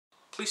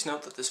Please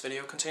note that this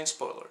video contains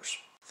spoilers.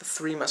 The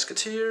Three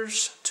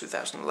Musketeers,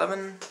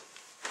 2011,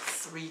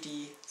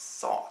 3D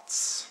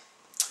thoughts.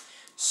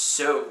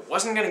 So,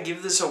 wasn't going to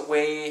give this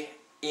away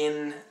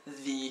in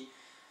the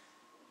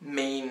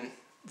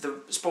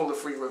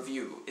spoiler-free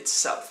review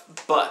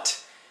itself,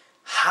 but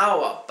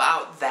how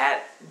about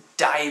that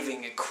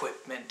diving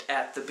equipment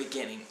at the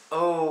beginning?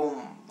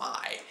 Oh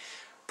my.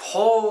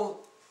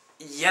 Paul,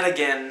 yet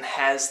again,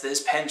 has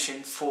this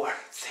penchant for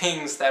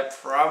things that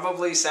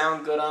probably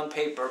sound good on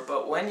paper,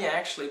 but when you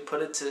actually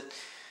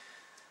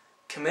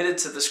commit it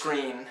to the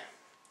screen,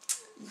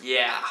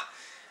 yeah.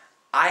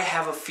 I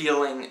have a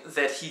feeling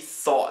that he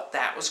thought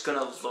that was going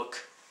to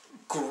look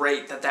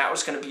great, that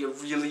was going to be a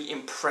really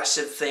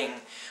impressive thing,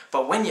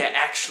 but when you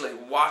actually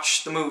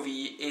watch the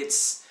movie,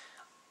 it's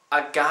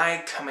a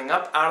guy coming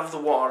up out of the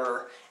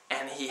water,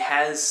 and he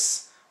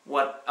has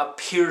what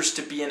appears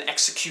to be an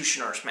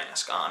executioner's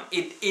mask on.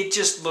 It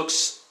just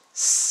looks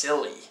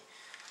silly.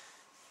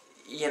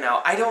 You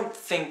know, I don't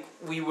think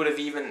we would have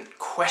even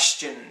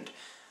questioned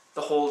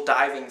the whole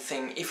diving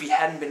thing if he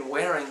hadn't been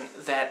wearing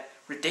that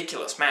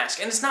ridiculous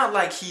mask. And it's not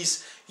like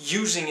he's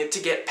using it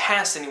to get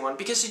past anyone,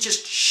 because he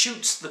just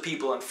shoots the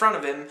people in front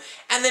of him,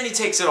 and then he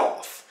takes it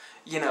off,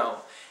 you know.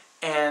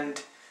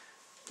 And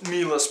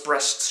Mila's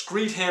breasts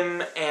greet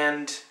him,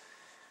 and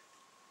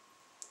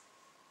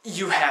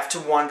you have to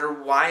wonder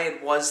why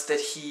it was that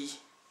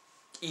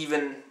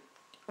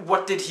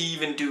what did he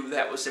even do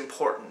that was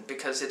important,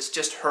 because it's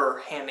just her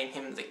handing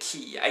him the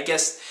key. I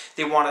guess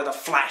they wanted a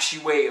flashy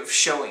way of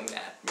showing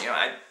that. You know,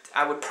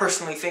 I would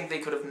personally think they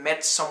could have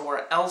met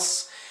somewhere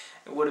else.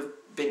 It would have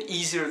been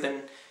easier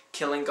than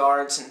killing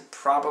guards and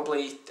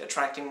probably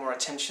attracting more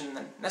attention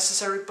than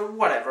necessary, but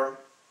whatever.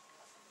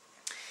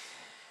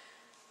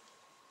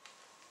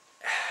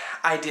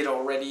 I did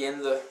already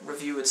in the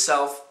review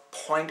itself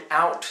point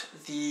out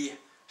the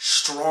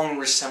strong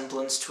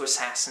resemblance to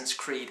Assassin's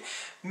Creed.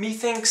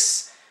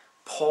 Methinks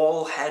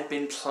Paul had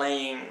been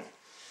playing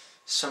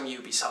some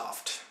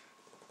Ubisoft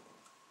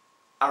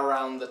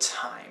around the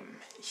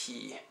time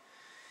he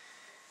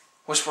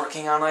was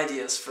working on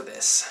ideas for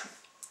this.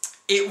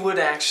 It would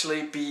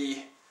actually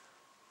be,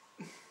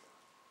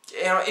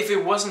 you know, if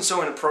it wasn't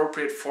so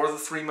inappropriate for the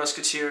Three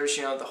Musketeers,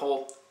 you know, the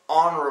whole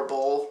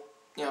honorable,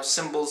 you know,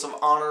 symbols of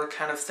honor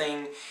kind of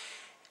thing,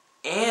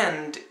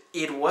 and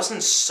it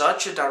wasn't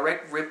such a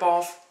direct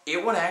ripoff,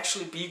 it would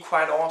actually be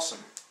quite awesome.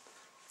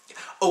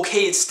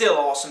 Okay, it's still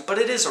awesome, but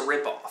it is a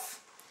ripoff.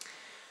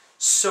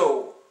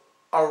 So,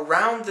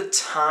 around the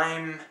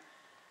time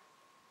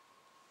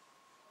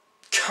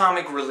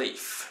comic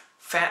relief,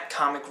 fat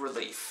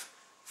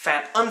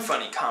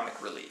unfunny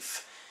comic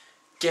relief,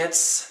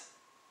 gets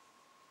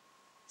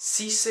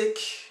seasick,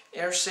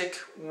 airsick,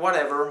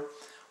 whatever,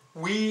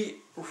 we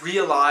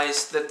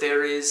realize that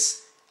there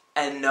is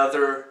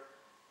another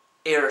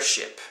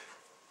airship,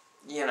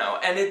 you know,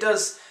 and it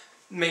does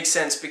make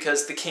sense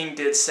because the king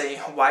did say,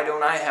 why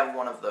don't I have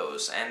one of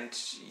those? And,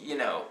 you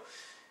know,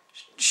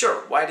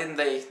 sure, why didn't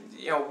they,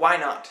 you know, why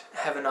not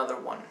have another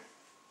one?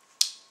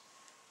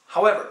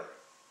 However,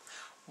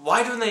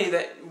 why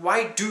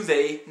do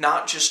they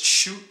not just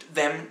shoot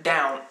them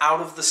down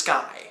out of the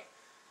sky?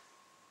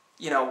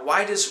 You know,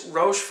 why does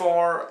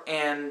Rochefort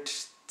and,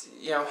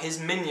 you know, his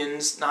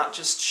minions not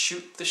just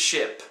shoot the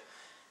ship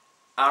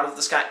out of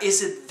the sky?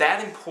 Is it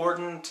that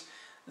important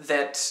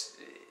that,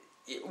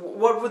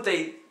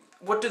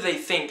 what do they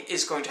think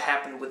is going to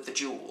happen with the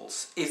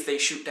jewels if they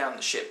shoot down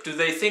the ship? Do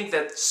they think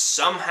that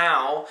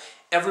somehow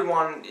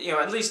everyone, you know,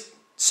 at least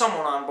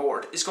someone on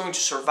board is going to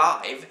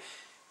survive,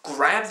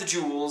 grab the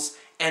jewels,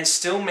 and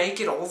still make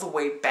it all the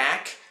way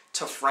back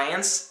to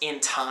France in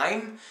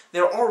time?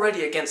 They're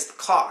already against the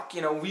clock.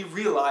 You know, we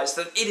realize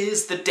that it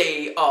is the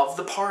day of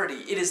the party.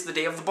 It is the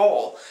day of the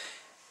ball.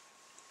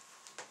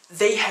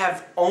 They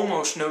have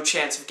almost no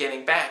chance of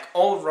getting back.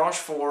 All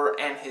Rochefort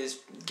and his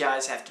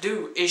guys have to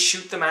do is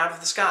shoot them out of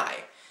the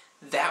sky.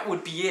 That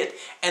would be it.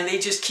 And they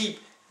just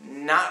keep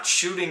not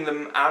shooting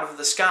them out of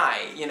the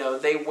sky. You know,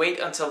 they wait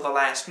until the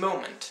last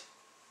moment.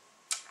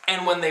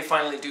 And when they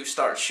finally do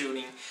start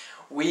shooting,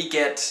 we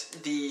get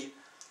the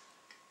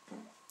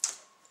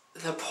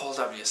Paul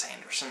W.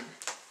 Sanderson.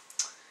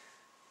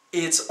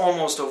 It's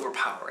almost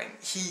overpowering.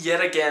 He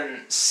yet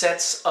again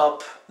sets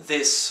up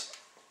this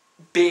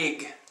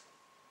big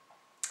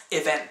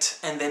event,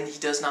 and then he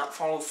does not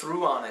follow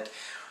through on it.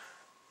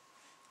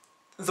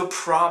 The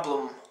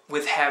problem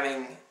with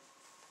having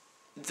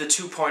the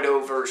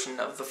 2.0 version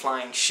of the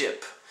flying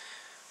ship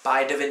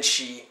by Da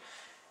Vinci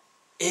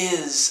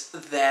is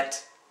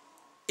that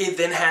it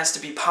then has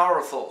to be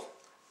powerful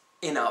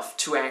enough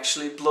to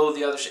actually blow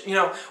the other ship. You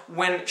know,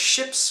 when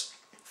ships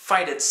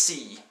fight at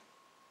sea,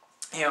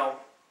 you know,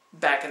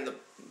 back in the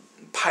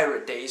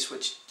pirate days,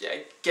 which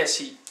I guess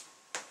he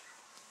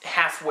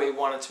halfway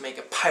wanted to make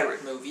a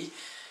pirate movie,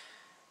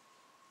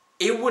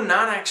 it would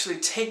not actually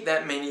take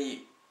that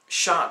many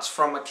shots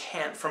from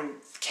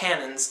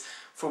cannons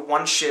for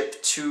one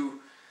ship to,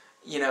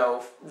 you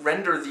know,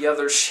 render the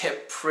other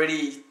ship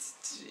pretty,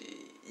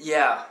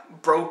 yeah,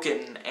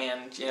 broken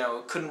and, you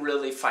know, couldn't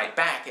really fight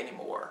back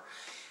anymore.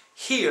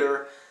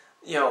 here,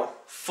 you know,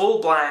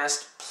 full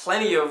blast,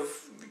 plenty of,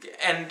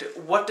 and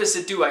what does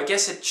it do? I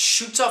guess it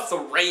shoots off the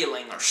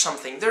railing or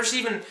something. There's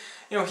even,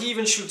 you know, he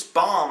even shoots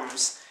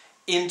bombs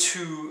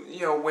into,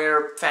 you know,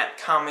 where Fat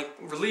Comic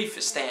Relief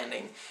is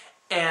standing.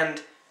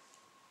 And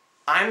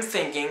I'm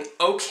thinking,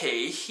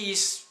 okay,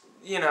 he's,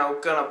 you know,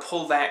 gonna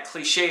pull that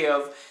cliche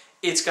of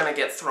it's gonna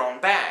get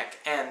thrown back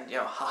and, you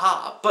know,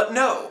 haha. But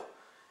no.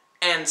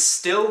 And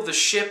still the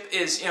ship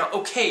is, you know,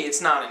 okay,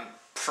 it's not in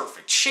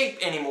perfect shape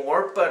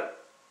anymore,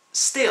 but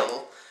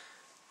still,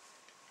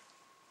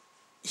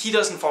 he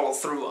doesn't follow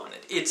through on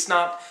it. It's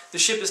not, the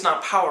ship is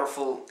not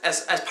powerful,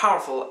 as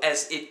powerful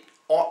as it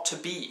ought to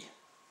be.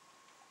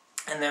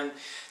 And then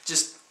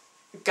just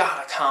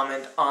gotta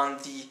comment on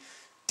the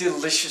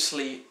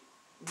deliciously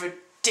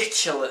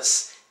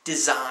ridiculous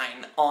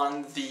design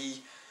on the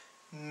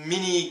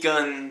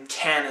minigun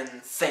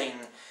cannon thing.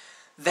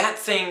 That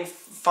thing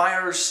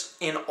fires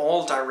in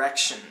all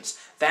directions.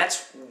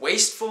 That's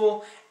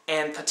wasteful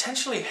and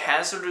potentially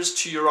hazardous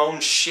to your own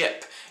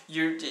ship.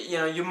 You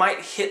know, you might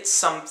hit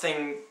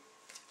something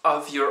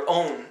of your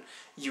own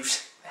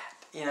using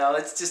that. You know,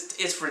 it's just,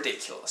 it's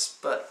ridiculous.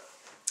 But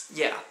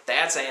yeah,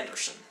 that's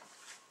Anderson.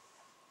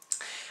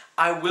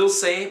 I will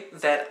say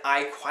that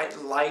I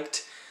quite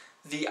liked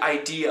the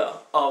idea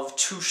of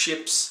two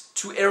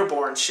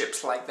airborne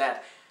ships like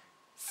that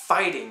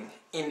fighting.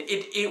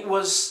 It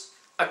was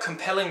a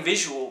compelling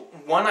visual,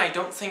 one I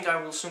don't think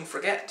I will soon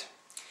forget.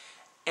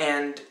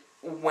 And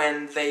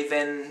when they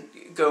then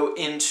go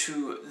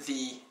into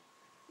the,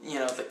 you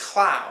know, the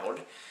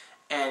cloud,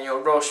 and, you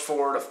know,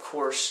 Rochefort, of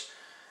course,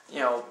 you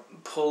know,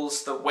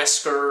 pulls the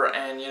Wesker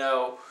and, you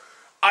know,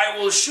 I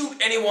will shoot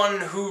anyone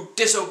who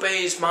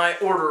disobeys my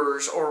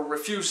orders or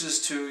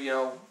refuses to, you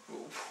know,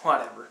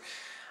 whatever.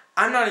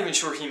 I'm not even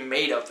sure he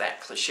made up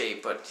that cliche,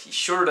 but he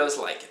sure does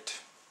like it.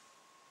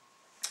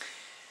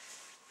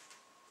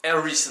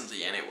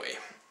 Recently, anyway.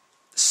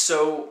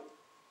 So,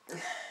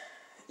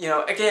 you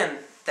know, again,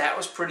 that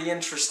was pretty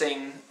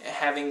interesting,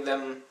 having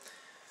them,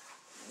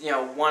 you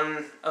know,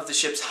 one of the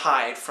ships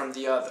hide from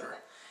the other.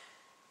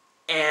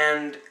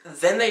 And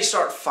then they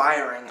start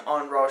firing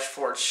on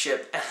Rochefort's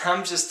ship, and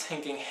I'm just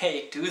thinking,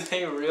 hey, do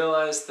they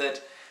realize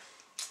that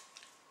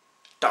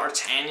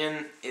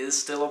D'Artagnan is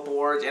still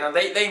aboard? You know,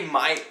 they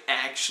might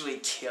actually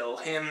kill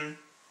him.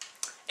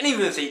 And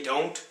even if they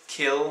don't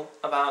kill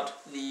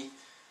about the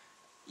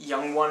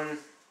young one,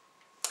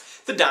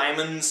 the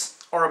diamonds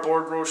are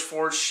aboard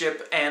Rochefort's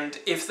ship, and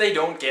if they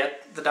don't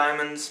get the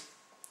diamonds,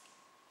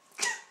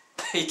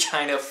 they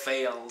kind of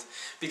failed.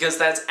 Because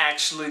that's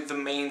actually the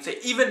main thing.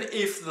 Even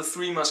if the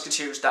Three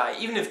Musketeers die,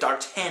 even if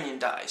D'Artagnan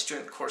dies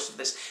during the course of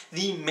this,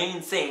 the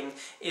main thing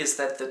is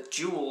that the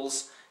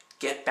jewels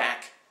get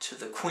back to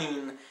the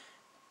Queen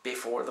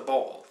before the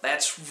ball.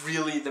 That's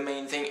really the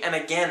main thing. And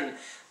again,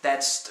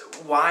 that's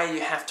why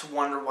you have to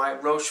wonder why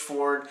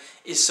Rochefort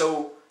is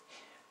so,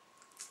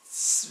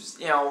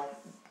 you know,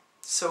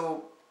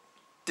 so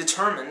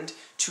determined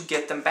to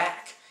get them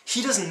back.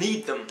 He doesn't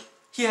need them.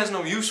 He has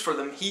no use for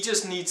them. He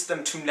just needs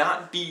them to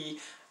not be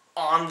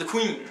on the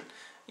Queen,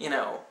 you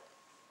know.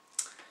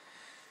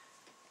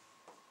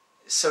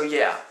 So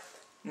yeah.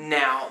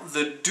 Now,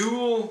 the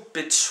duel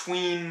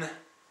between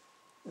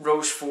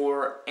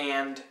Rochefort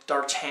and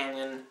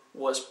D'Artagnan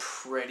was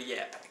pretty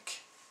epic.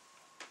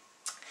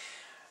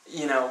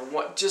 You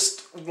know,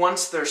 just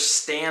once they're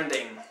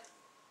standing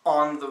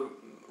on the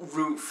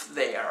roof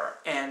there,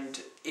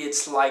 and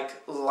it's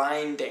like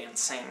line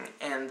dancing,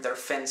 and they're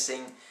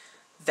fencing,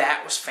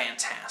 that was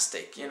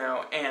fantastic, you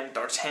know, and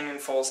D'Artagnan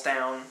falls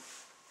down,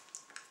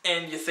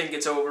 and you think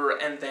it's over,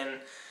 and then,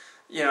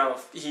 you know,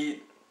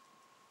 he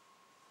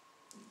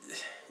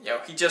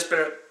just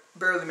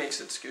barely makes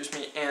it, excuse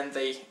me, and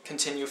they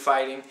continue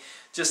fighting.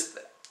 Just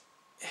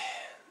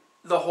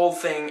the whole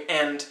thing,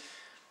 and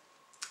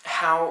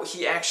how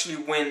he actually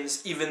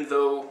wins, even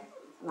though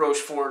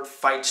Rochefort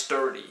fights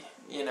dirty,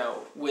 you know,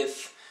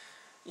 with,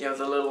 you know,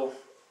 the little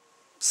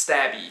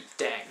stabby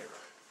dagger.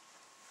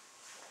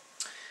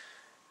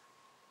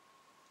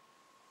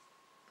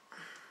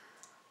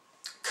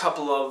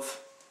 Couple of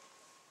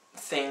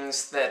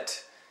things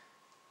that,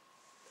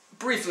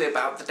 briefly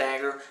about the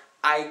dagger,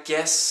 I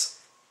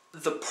guess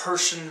the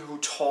person who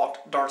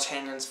taught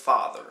D'Artagnan's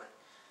father,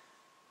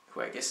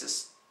 who I guess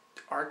is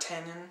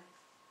D'Artagnan?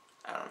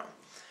 I don't know.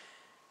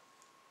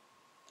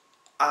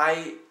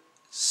 I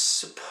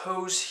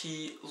suppose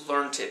he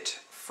learnt it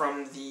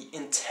from the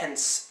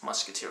Intense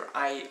Musketeer.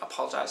 I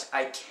apologize,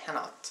 I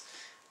cannot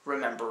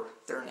remember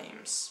their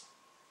names.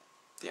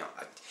 You know,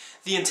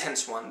 the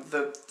Intense one,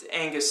 the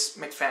Angus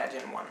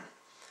McFadden one.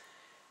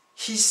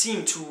 He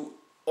seemed to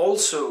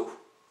also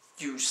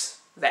use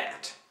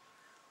that.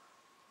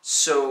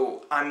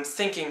 So I'm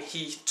thinking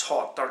he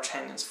taught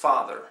D'Artagnan's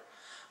father.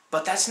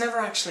 But that's never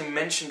actually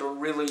mentioned or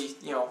really,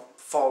 you know,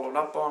 followed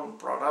up on,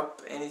 brought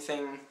up,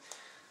 anything.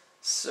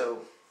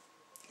 So,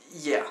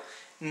 yeah.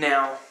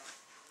 Now,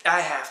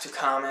 I have to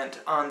comment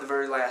on the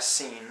very last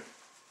scene.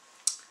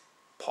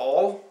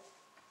 Paul?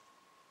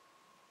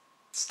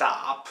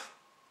 Stop.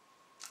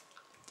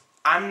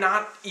 I'm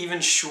not even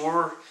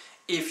sure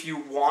if you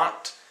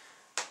want...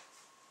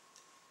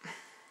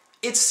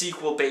 It's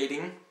sequel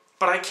baiting,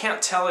 but I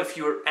can't tell if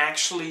you're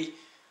actually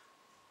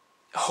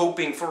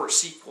hoping for a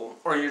sequel,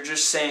 or you're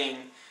just saying,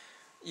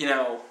 you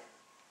know,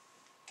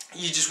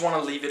 you just want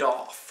to leave it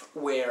off,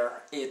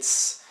 where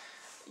it's,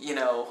 you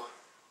know,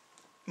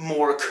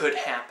 more could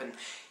happen.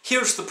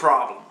 Here's the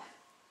problem.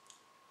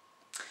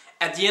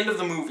 At the end of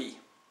the movie,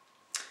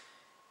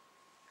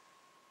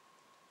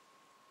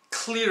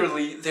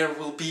 clearly there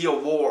will be a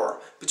war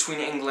between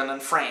England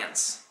and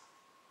France.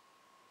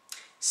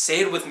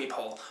 Say it with me,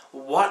 Paul.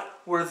 What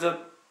were the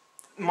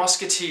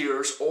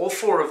Musketeers, all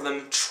four of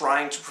them,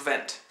 trying to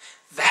prevent?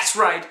 That's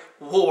right,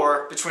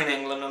 war between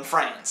England and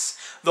France.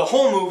 The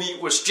whole movie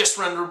was just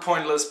rendered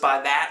pointless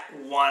by that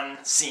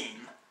one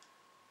scene.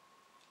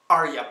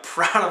 Are you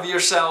proud of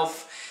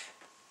yourself?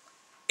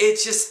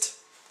 It's just...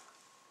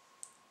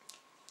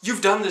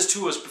 You've done this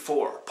to us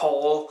before,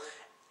 Paul,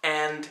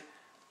 and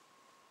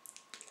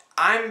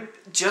I'm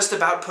just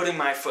about putting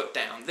my foot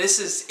down.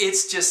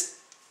 It's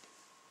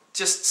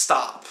just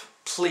stop.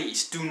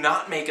 Please, do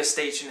not make a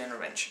stage an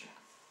intervention.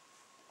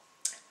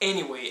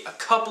 Anyway, a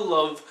couple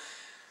of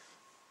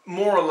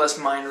more or less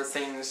minor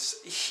things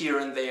here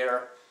and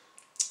there.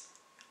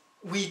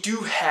 We do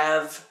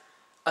have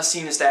a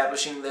scene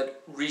establishing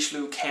that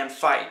Richelieu can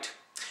fight.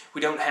 We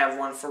don't have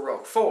one for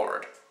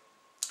Roquefort,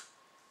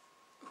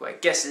 who I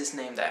guess is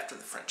named after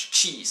the French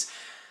cheese.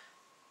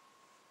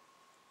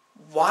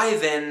 Why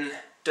then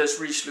does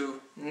Richelieu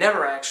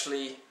never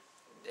actually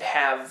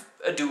have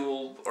a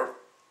duel or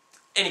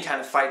any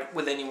kind of fight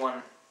with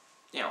anyone,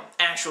 you know,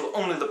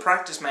 only the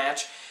practice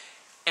match,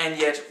 and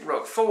yet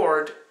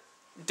Roquefort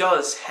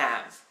does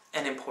have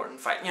an important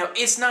fight? You know,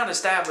 it's not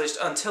established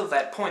until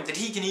that point that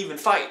he can even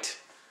fight.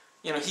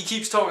 You know, he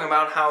keeps talking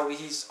about how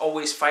he's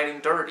always fighting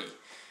dirty,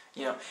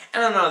 you know.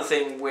 And another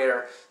thing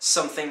where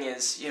something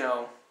is, you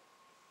know,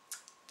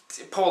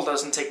 Paul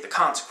doesn't take the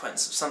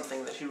consequence of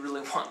something that he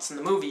really wants in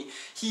the movie.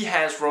 He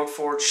has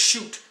Roquefort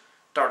shoot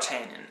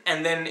D'Artagnan,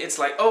 and then it's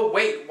like, oh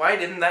wait, why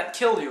didn't that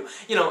kill you?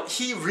 You know,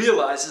 he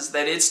realizes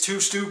that it's too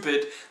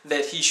stupid,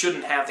 that he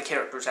shouldn't have the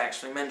characters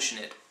actually mention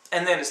it.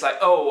 And then it's like,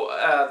 oh,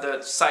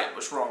 the sight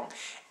was wrong.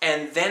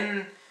 And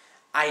then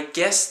I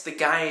guess the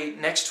guy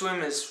next to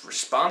him is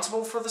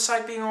responsible for the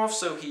sight being off,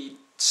 so he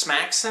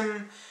smacks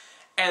him.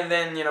 And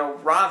then, you know,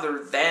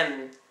 rather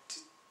than,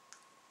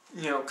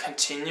 you know,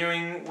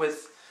 continuing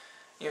with,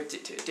 you know,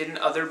 didn't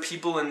other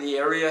people in the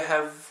area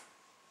have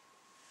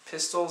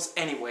pistols?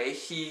 Anyway,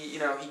 he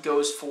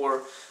goes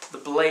for the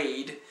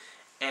blade,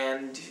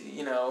 and,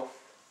 you know,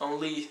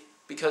 only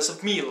because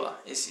of Mila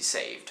is he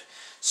saved.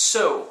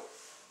 So,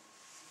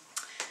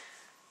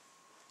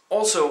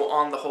 also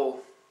on the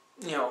whole,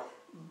 you know,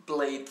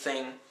 blade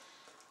thing,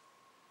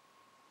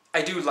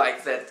 I do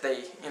like that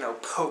they, you know,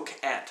 poke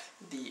at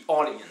the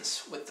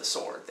audience with the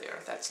sword there.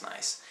 That's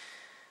nice.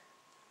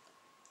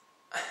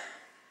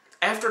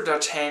 After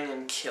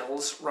D'Artagnan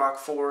kills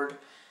Roquefort,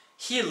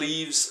 he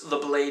leaves the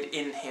blade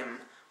in him.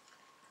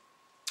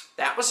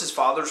 That was his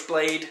father's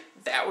blade.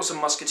 That was a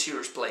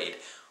musketeer's blade.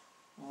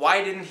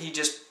 Why didn't he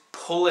just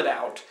pull it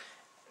out,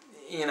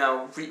 you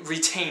know,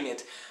 retain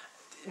it?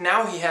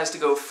 Now he has to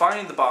go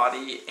find the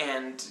body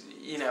and,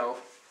 you know,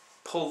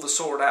 pull the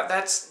sword out.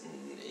 That's,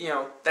 you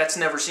know, that's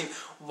never seen.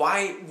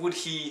 Why would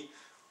he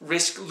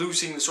risk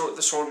losing the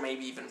sword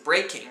maybe even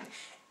breaking?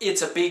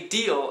 It's a big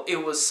deal.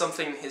 It was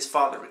something his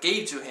father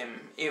gave to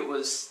him. It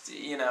was,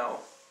 you know...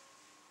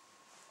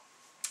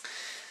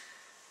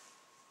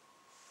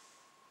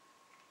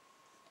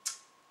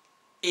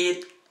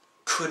 It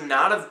could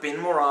not have been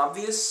more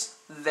obvious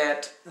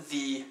that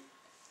the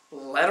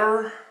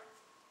letter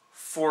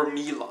for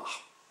Mila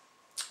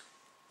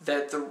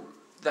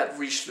that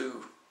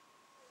Richelieu,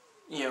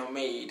 you know,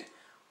 made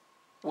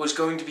was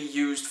going to be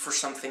used for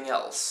something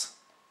else.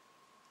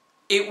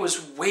 It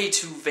was way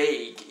too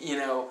vague, you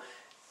know.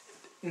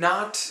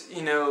 Not,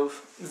 you know,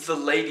 the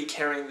lady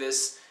carrying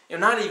this, you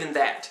know, not even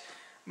that.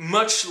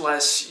 Much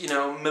less, you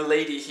know,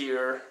 Milady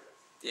here,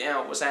 you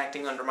know, was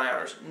acting under my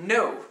orders.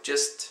 No,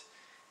 just,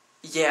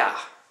 yeah.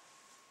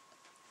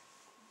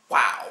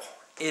 Wow.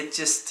 It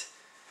just,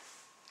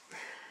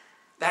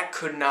 that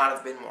could not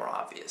have been more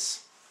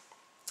obvious.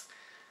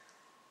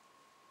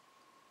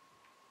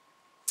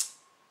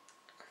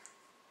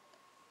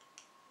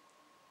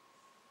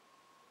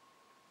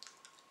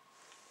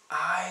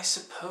 I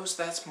suppose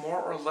that's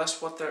more or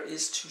less what there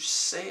is to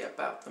say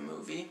about the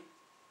movie.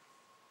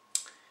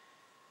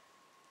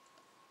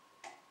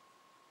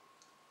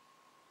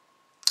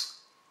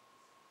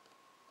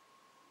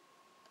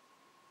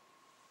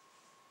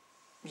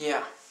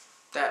 Yeah,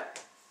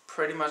 that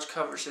pretty much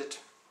covers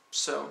it.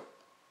 So,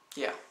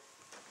 yeah.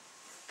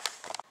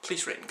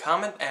 Please rate and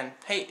comment, and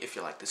hey, if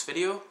you like this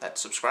video, that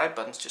subscribe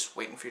button's just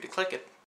waiting for you to click it.